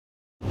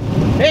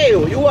Hey,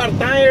 you are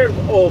tired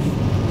of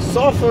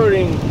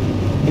suffering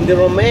in the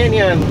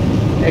Romanian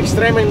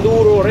extreme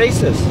enduro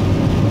races?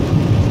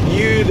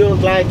 You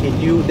don't like it.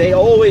 They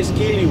always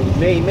kill you.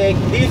 They make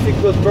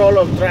difficult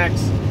prologue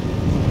tracks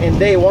and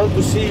they want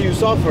to see you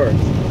suffer.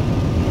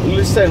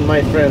 Listen,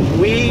 my friend,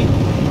 we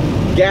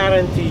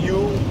guarantee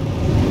you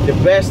the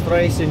best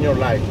race in your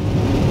life.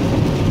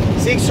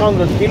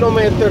 600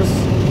 kilometers,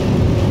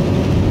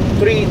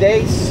 3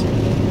 days,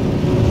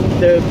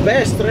 the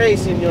best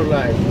race in your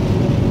life.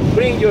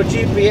 Bring your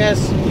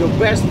GPS, your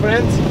best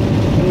friends,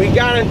 and we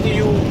guarantee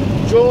you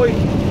joy,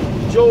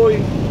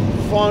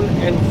 fun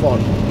and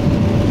fun.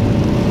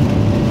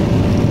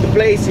 The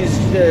place is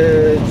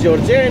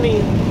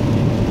Giorgiani,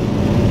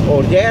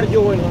 or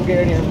Gergio in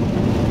Hungarian,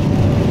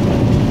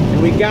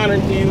 and we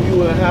guarantee you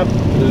will have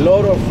a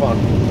lot of fun.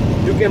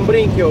 You can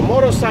bring your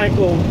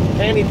motorcycle,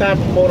 any type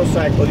of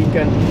motorcycle. You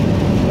can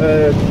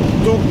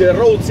do the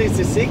Road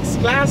 66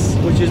 class,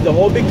 which is the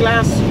hobby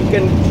class. You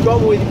can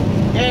come with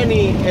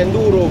any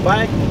enduro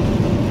bike.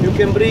 You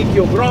can bring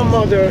your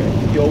grandmother,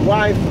 your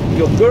wife,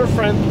 your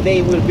girlfriend.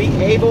 They will be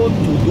able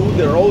to do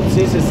the Road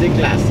 66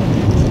 class.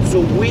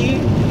 So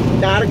we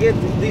target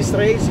this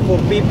race for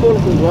people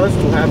who want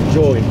to have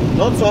joy,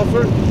 not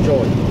suffer,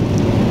 joy.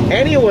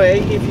 Anyway,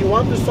 if you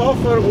want to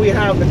suffer, we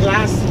have the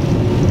class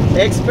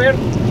expert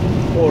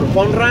or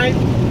fun ride,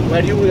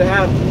 where you will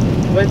have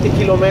 20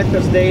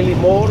 kilometers daily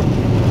more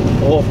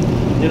of,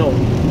 you know,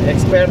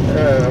 expert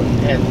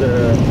and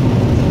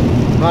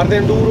hard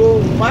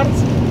enduro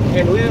parts,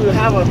 and we will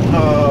have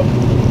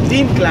a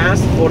team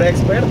class for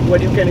expert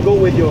where you can go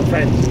with your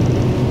friends.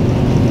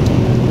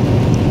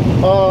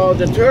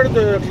 The third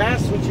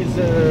class, which is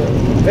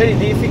very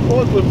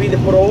difficult, will be the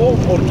pro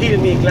or kill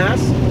me class,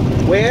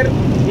 where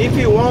if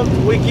you want,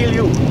 we kill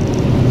you.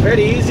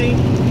 Very easy.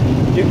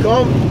 You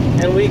come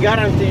and we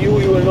guarantee you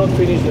will not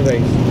finish the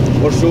race.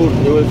 For sure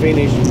you will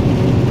finish.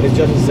 It's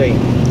just the same.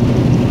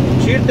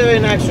 Cheer TV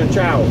in action.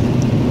 Ciao.